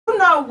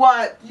know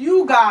what,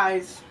 you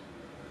guys,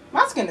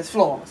 my skin is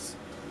flawless.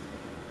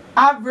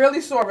 I really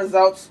saw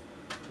results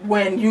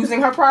when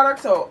using her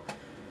product, so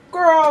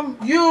girl,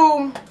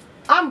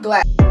 I'm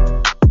glad.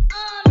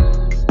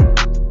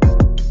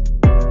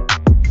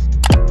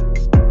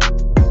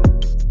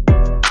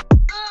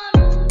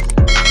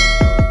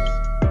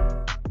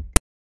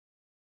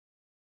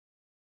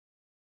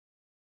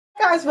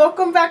 Guys,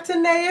 welcome back to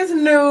Naya's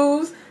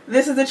News.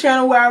 This is the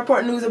channel where I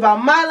report news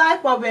about my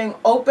life while being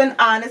open,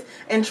 honest,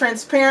 and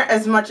transparent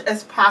as much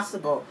as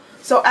possible.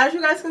 So as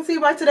you guys can see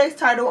by today's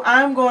title,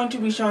 I'm going to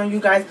be showing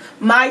you guys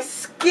my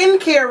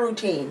skincare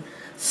routine.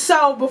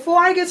 So before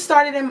I get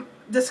started in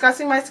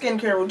discussing my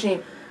skincare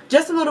routine,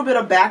 just a little bit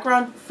of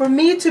background. For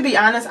me, to be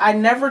honest, I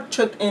never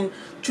took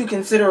into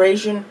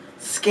consideration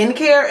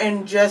skincare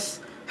and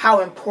just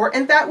how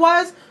important that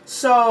was.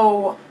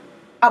 So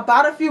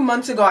about a few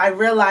months ago, I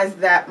realized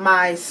that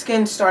my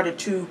skin started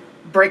to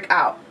break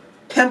out.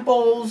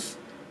 Pimples,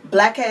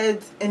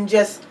 blackheads, and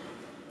just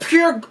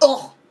pure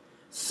ugh.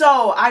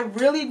 So I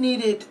really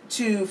needed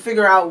to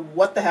figure out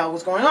what the hell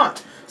was going on.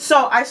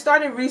 So I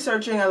started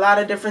researching a lot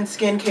of different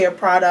skincare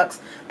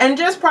products and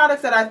just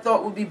products that I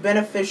thought would be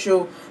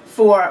beneficial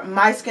for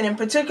my skin in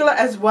particular,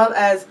 as well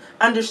as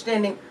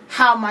understanding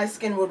how my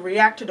skin would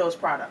react to those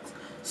products.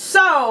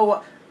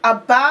 So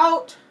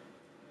about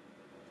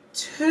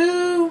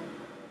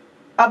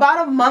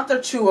a month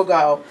or two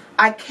ago,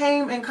 I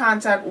came in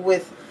contact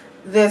with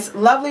this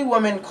lovely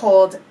woman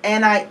called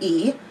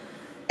Naya,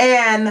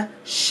 and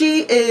she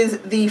is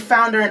the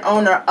founder and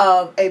owner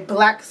of a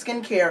black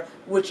skincare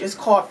which is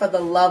called For the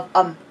Love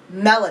of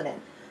Melanin.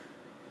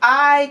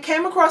 I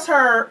came across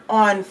her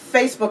on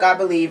Facebook, I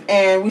believe,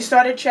 and we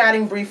started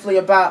chatting briefly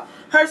about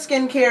her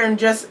skincare and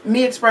just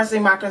me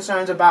expressing my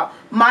concerns about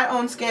my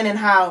own skin and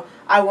how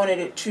I wanted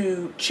it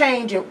to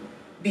change and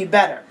be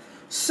better.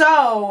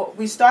 So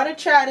we started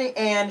chatting,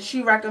 and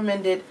she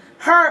recommended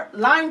her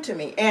line to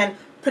me, and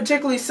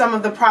particularly some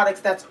of the products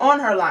that's on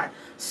her line.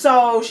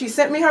 So she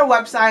sent me her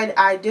website,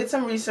 I did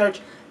some research,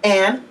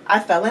 and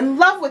I fell in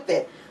love with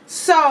it.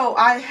 So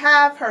I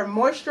have her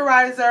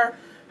moisturizer,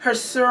 her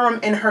serum,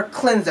 and her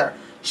cleanser.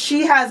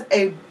 She has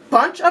a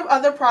bunch of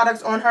other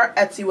products on her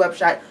Etsy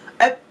website,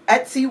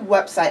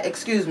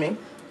 excuse me.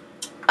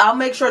 I'll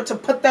make sure to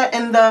put that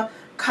in the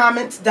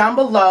comments down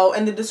below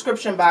in the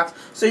description box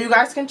so you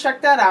guys can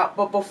check that out.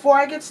 But before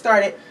I get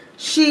started,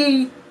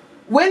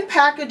 when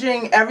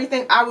packaging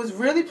everything, I was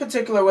really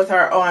particular with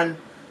her on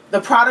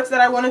the products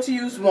that I wanted to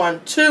use,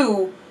 one,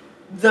 two,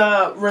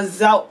 the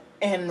result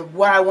and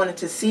what I wanted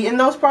to see in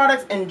those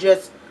products, and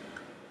just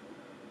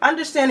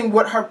understanding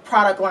what her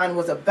product line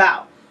was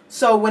about.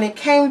 So when it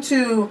came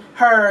to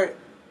her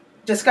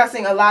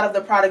discussing a lot of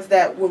the products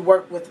that would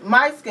work with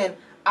my skin,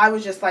 I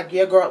was just like,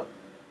 yeah girl,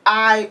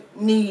 I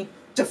need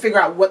to figure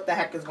out what the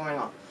heck is going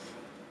on.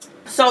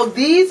 So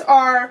these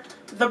are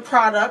the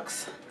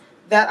products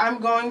that I'm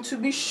going to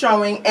be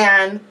showing,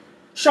 and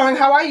showing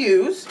how I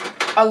use,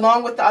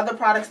 along with the other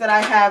products that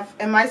I have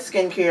in my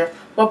skincare.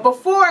 But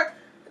before,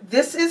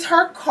 this is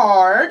her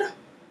card,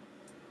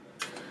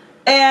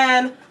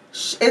 and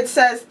it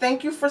says,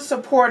 thank you for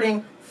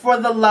supporting For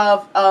the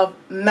Love of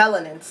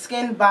Melanin,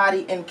 Skin,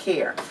 Body, and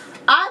Care.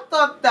 I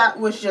thought that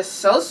was just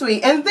so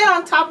sweet. And then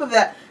on top of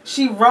that,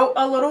 she wrote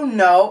a little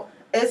note.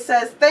 It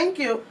says, thank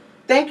you,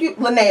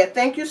 Naya,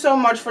 thank you so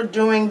much for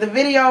doing the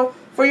video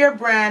for your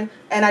brand,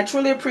 and I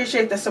truly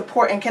appreciate the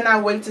support and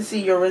cannot wait to see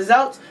your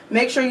results.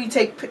 Make sure you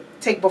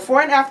take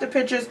before and after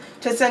pictures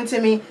to send to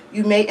me.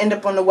 You may end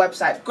up on the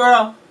website.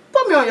 Girl,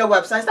 put me on your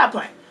website. Stop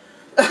playing.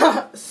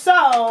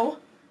 So,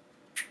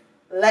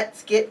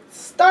 let's get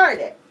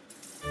started.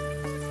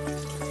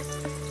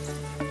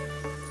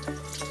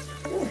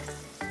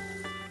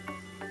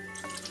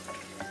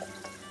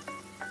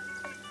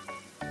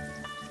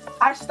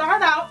 I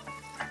start out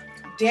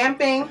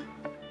damping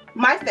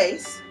my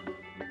face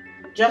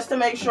just to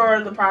make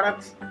sure the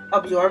product's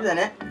absorbed in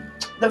it.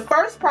 The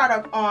first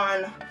product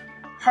on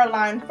her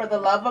line, For the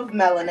Love of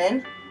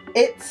Melanin,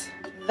 it's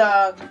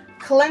the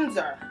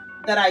cleanser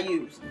that I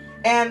use.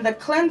 And the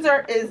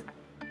cleanser is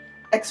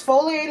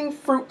exfoliating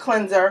fruit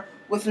cleanser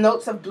with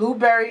notes of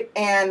blueberry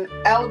and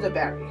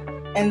elderberry.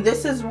 And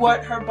this is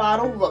what her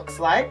bottle looks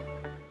like.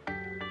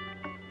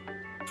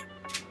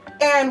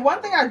 And one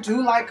thing I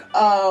do like,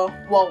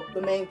 well,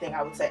 the main thing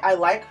I would say I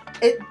like,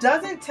 it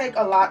doesn't take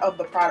a lot of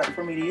the product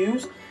for me to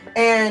use.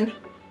 And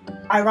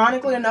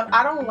ironically enough,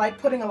 I don't like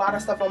putting a lot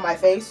of stuff on my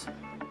face.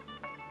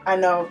 I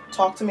know,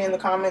 talk to me in the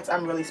comments,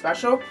 I'm really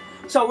special.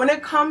 So when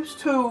it comes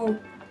to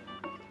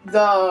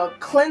the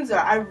cleanser,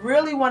 I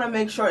really want to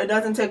make sure it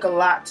doesn't take a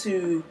lot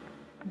to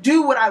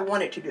do what I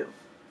want it to do.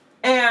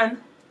 And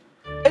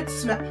it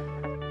smells,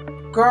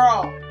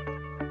 girl,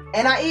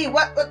 Naya,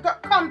 what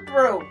come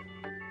through?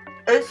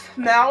 It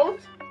smells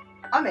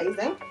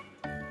amazing.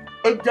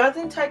 It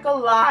doesn't take a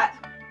lot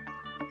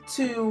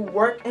to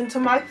work into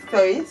my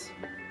face,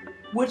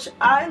 which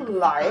I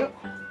like.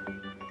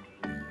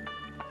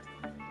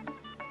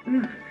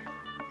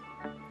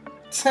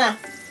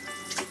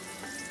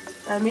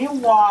 Let me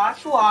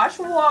wash.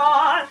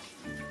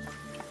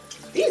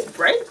 These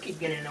braids keep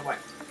getting in the way.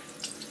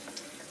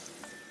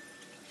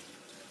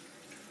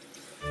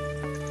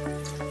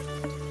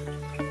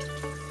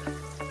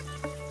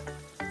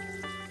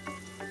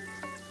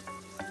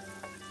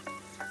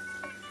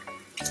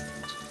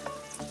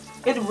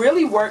 It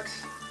really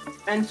works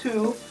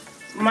into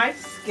my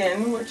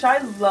skin, which I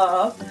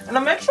love. And I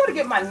make sure to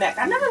get my neck.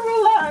 I never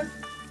realized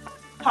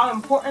how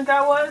important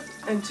that was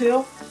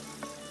until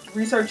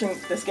researching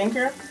the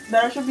skincare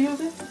that I should be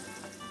using.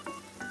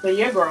 But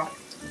yeah, girl.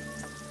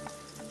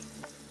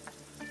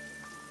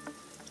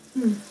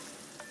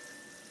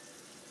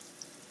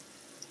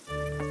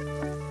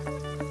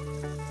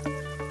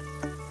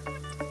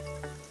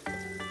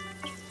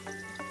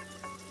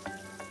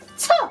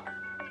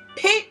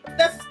 Peep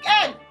the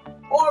skin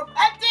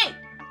already.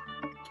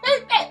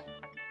 Keep it.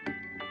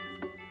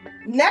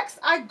 Next,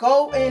 I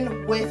go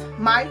in with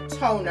my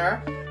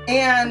toner,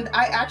 and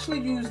I actually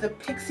use the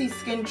Pixi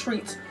Skin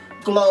Treats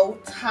Glow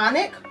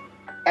Tonic.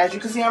 As you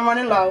can see, I'm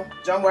running low.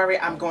 Don't worry,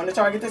 I'm going to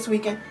Target this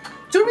weekend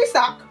to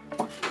restock.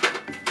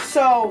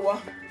 So,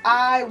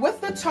 with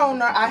the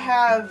toner, I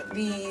have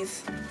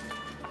these,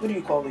 what do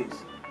you call these?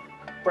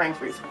 Brain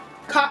freeze.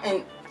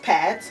 Cotton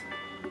pads.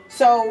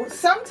 So,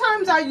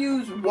 sometimes I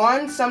use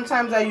one,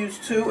 sometimes I use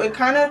two. It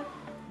kind of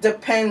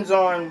depends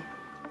on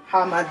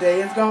how my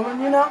day is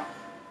going, you know?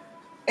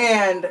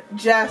 And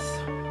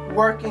just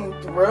working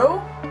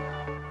through.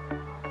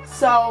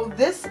 So,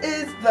 this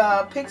is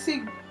the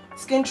Pixi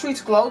Skin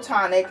Treats Glow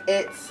Tonic.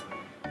 It's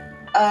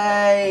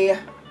a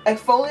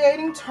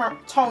exfoliating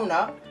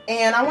toner,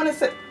 and I want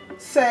to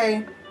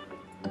say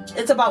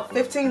it's about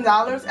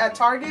 $15 at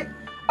Target.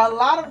 A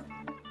lot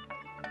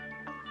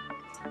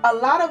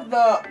of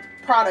the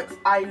products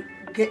I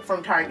get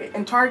from Target.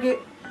 And Target,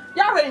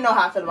 y'all already know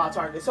how I feel about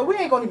Target, so we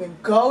ain't gonna even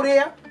go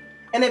there.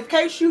 And in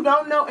case you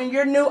don't know and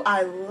you're new,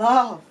 I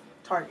love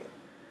Target.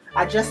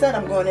 I just said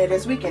I'm going there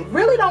this weekend.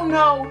 Really don't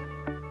know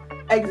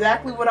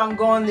exactly what I'm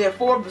going there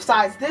for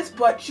besides this,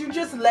 but you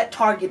just let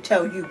Target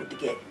tell you what to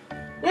get,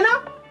 you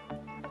know?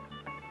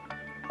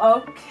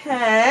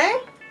 Okay,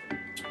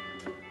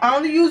 I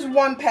only used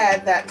one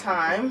pad that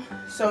time,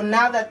 so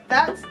now that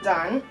that's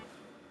done,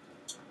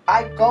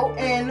 I go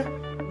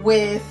in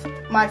with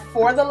my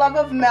For the Love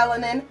of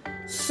Melanin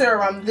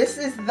serum. This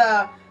is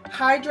the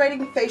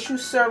hydrating facial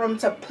serum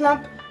to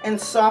plump and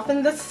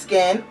soften the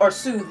skin, or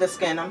soothe the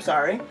skin, I'm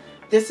sorry.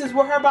 This is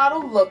what her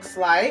bottle looks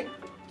like,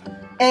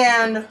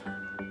 and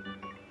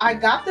I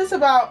got this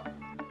about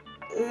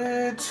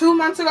 2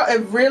 months ago.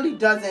 It really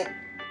doesn't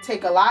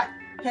take a lot,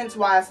 hence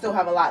why I still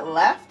have a lot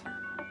left.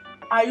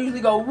 I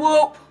usually go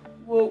whoop,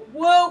 whoop,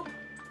 whoop.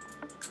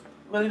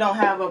 Really don't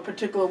have a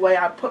particular way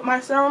I put my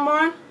serum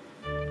on.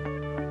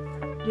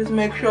 Just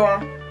make sure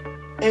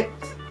it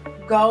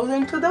goes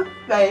into the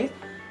face.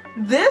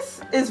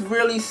 This is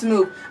really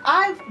smooth.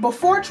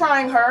 Before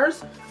trying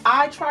hers,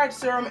 I tried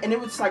serum and it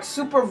was like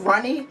super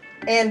runny,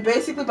 and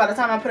basically by the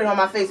time I put it on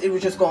my face, it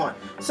was just gone.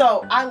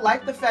 So I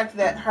like the fact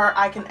that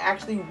I can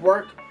actually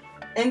work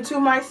into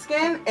my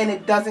skin and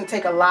it doesn't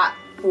take a lot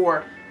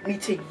for me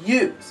to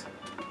use.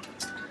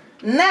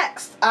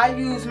 Next, I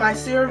use my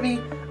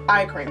Cerva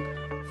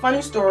Eyecream.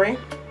 Funny story,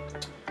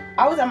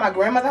 I was at my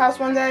grandmother's house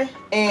one day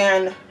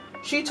and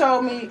she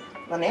told me,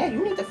 Naya,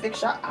 you need to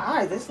fix your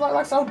eyes. This look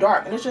like so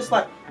dark. And it's just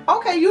like,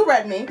 okay, you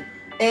read me.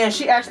 And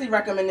she actually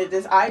recommended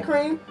this eye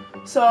cream.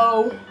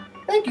 So,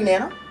 thank you,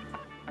 Nana.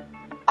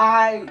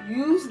 I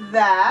use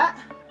that.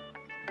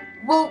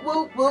 Whoop,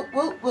 whoop, whoop,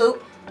 whoop,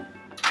 whoop.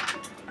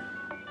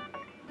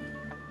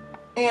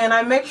 And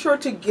I make sure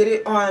to get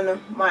it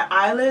on my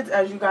eyelids,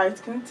 as you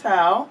guys can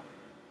tell.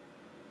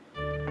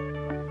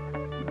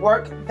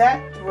 Work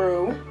that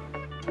through.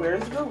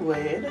 Where's the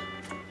lid?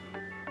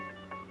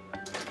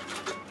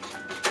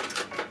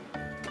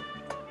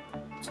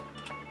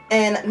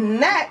 And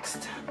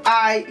next,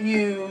 I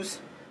use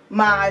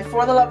my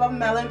For the Love of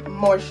Melanin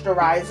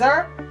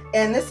moisturizer.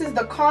 And this is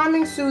the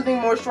calming, soothing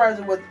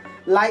moisturizer with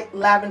light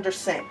lavender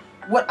scent.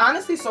 What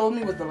honestly sold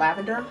me was the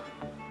lavender.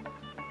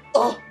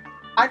 Ugh.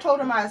 I told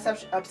her my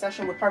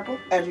obsession with purple,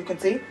 as you can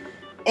see.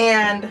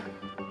 And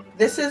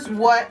this is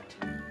what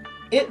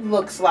it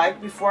looks like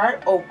before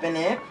I open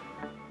it.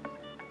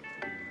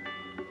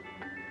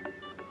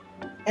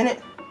 And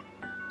it,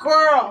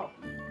 girl,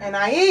 and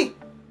I eat.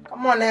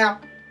 Come on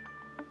now.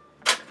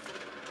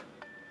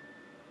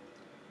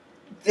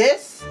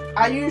 This,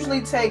 I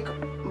usually take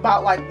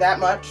about like that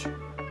much.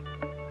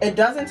 It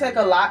doesn't take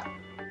a lot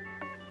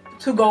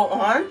to go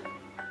on.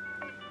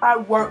 I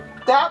work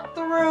that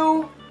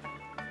through.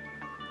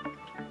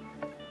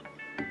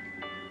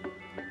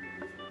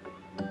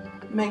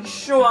 Make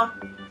sure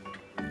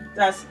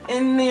that's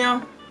in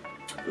there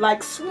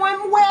like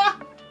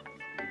swimwear.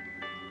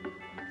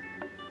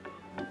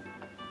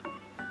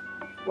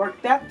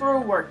 Work that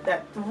through, work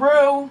that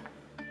through.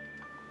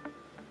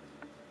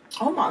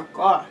 Oh my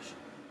gosh.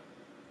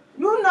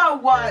 You know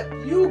what,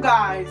 you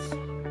guys,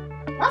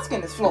 my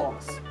skin is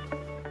flawless.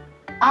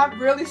 I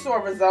really saw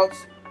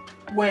results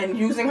when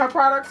using her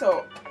product,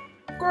 so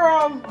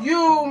girl,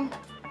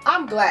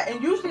 I'm glad.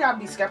 And usually I'd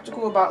be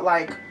skeptical about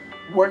like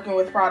working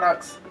with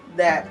products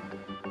that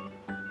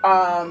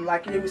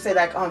like you would say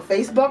like on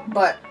Facebook,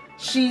 but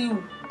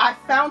I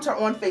found her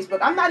on Facebook.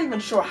 I'm not even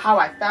sure how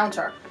I found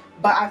her,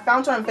 but I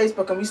found her on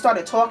Facebook and we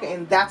started talking,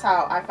 and that's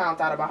how I found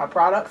out about her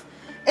products.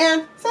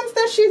 And since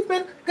then, she's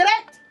been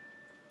great.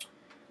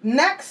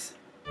 Next,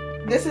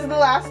 this is the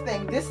last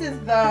thing. This is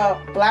the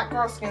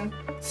BlackGirlSkin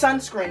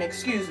sunscreen,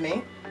 excuse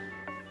me.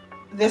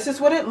 This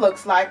is what it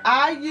looks like.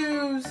 I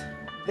use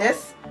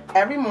this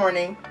every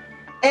morning.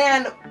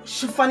 And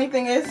funny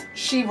thing is,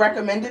 she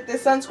recommended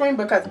this sunscreen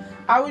because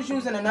I was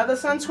using another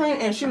sunscreen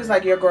and she was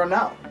like, "Your girl,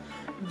 no."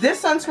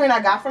 This sunscreen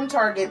I got from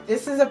Target.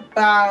 This is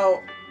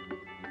about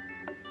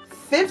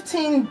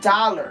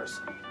 $15.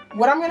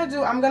 What I'm going to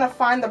do, I'm going to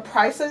find the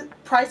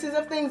prices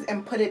of things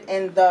and put it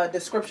in the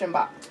description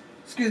box.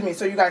 Excuse me,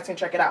 so you guys can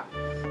check it out.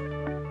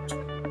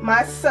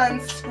 My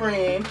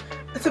sunscreen.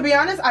 To be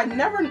honest, I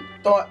never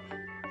thought,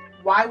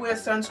 why wear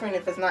sunscreen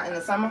if it's not in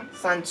the summer?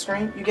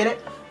 Sunscreen, you get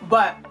it?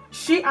 But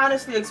she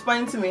honestly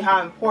explained to me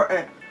how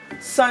important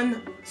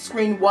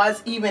sunscreen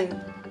was, even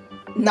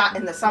not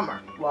in the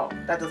summer. Well,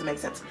 that doesn't make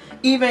sense.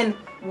 Even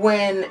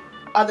when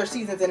other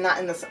seasons and not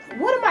in the summer.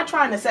 What am I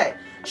trying to say?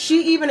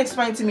 She even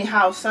explained to me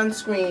how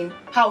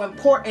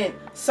important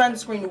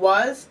sunscreen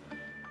was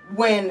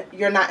when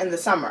you're not in the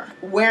summer.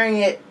 Wearing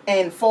it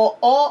and for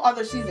all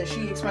other seasons,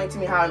 she explained to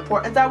me how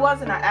important that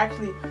was, and I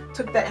actually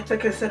took that into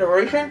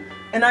consideration,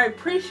 and I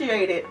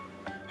appreciated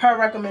her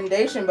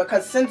recommendation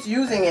because since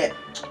using it,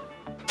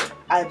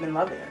 I've been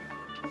loving it.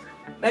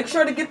 Make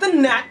sure to get the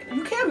neck.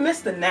 You can't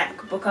miss the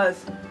neck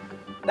because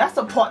that's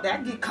the part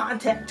that get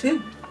contact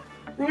too,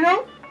 you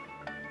know?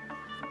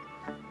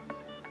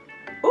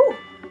 Ooh.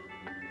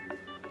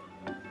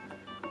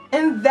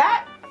 And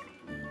that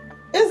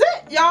is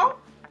it, y'all.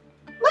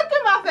 Look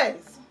at my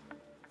face.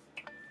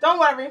 Don't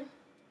worry.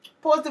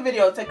 Pause the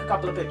video, take a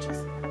couple of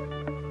pictures.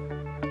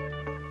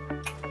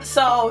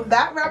 So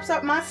that wraps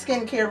up my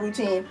skincare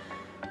routine.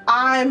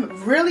 I'm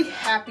really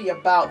happy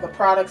about the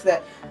products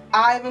that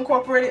I've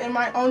incorporated in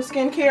my own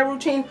skincare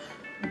routine.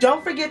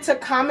 Don't forget to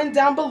comment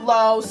down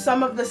below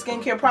some of the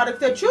skincare products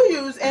that you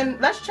use, and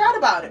let's chat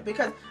about it,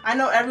 because I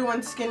know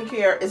everyone's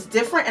skincare is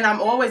different and I'm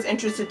always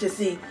interested to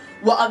see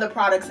what other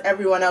products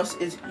everyone else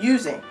is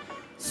using.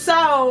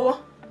 So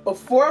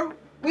before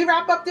we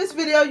wrap up this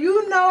video,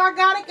 you know I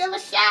gotta give a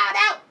shout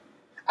out.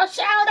 A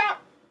shout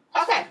out.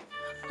 Okay.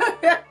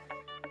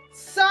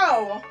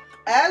 So,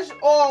 as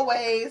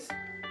always,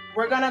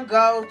 we're gonna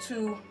go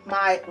to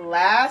my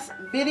last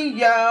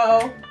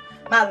video.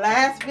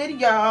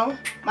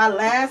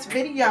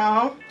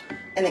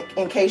 And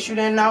in case you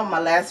didn't know, my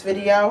last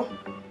video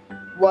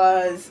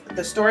was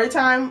the story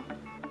time.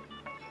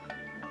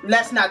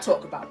 Let's not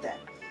talk about that.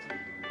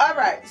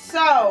 Alright,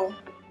 so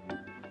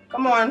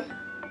come on.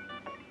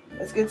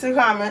 Let's get to the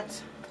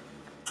comments.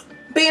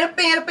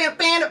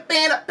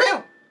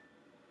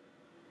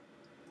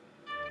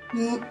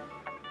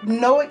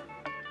 No,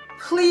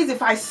 please,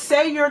 if I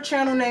say your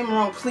channel name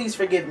wrong, please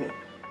forgive me.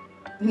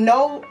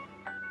 No,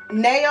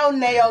 Naya.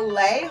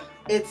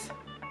 It's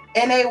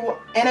Nayo.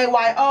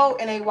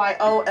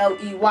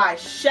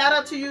 Shout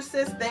out to you,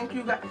 sis.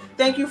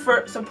 Thank you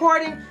for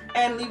supporting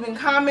and leaving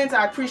comments.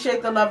 I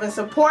appreciate the love and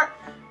support.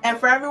 And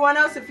for everyone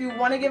else, if you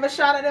want to give a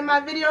shout out in my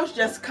videos,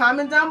 just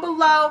comment down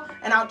below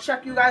and I'll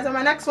check you guys on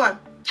my next one.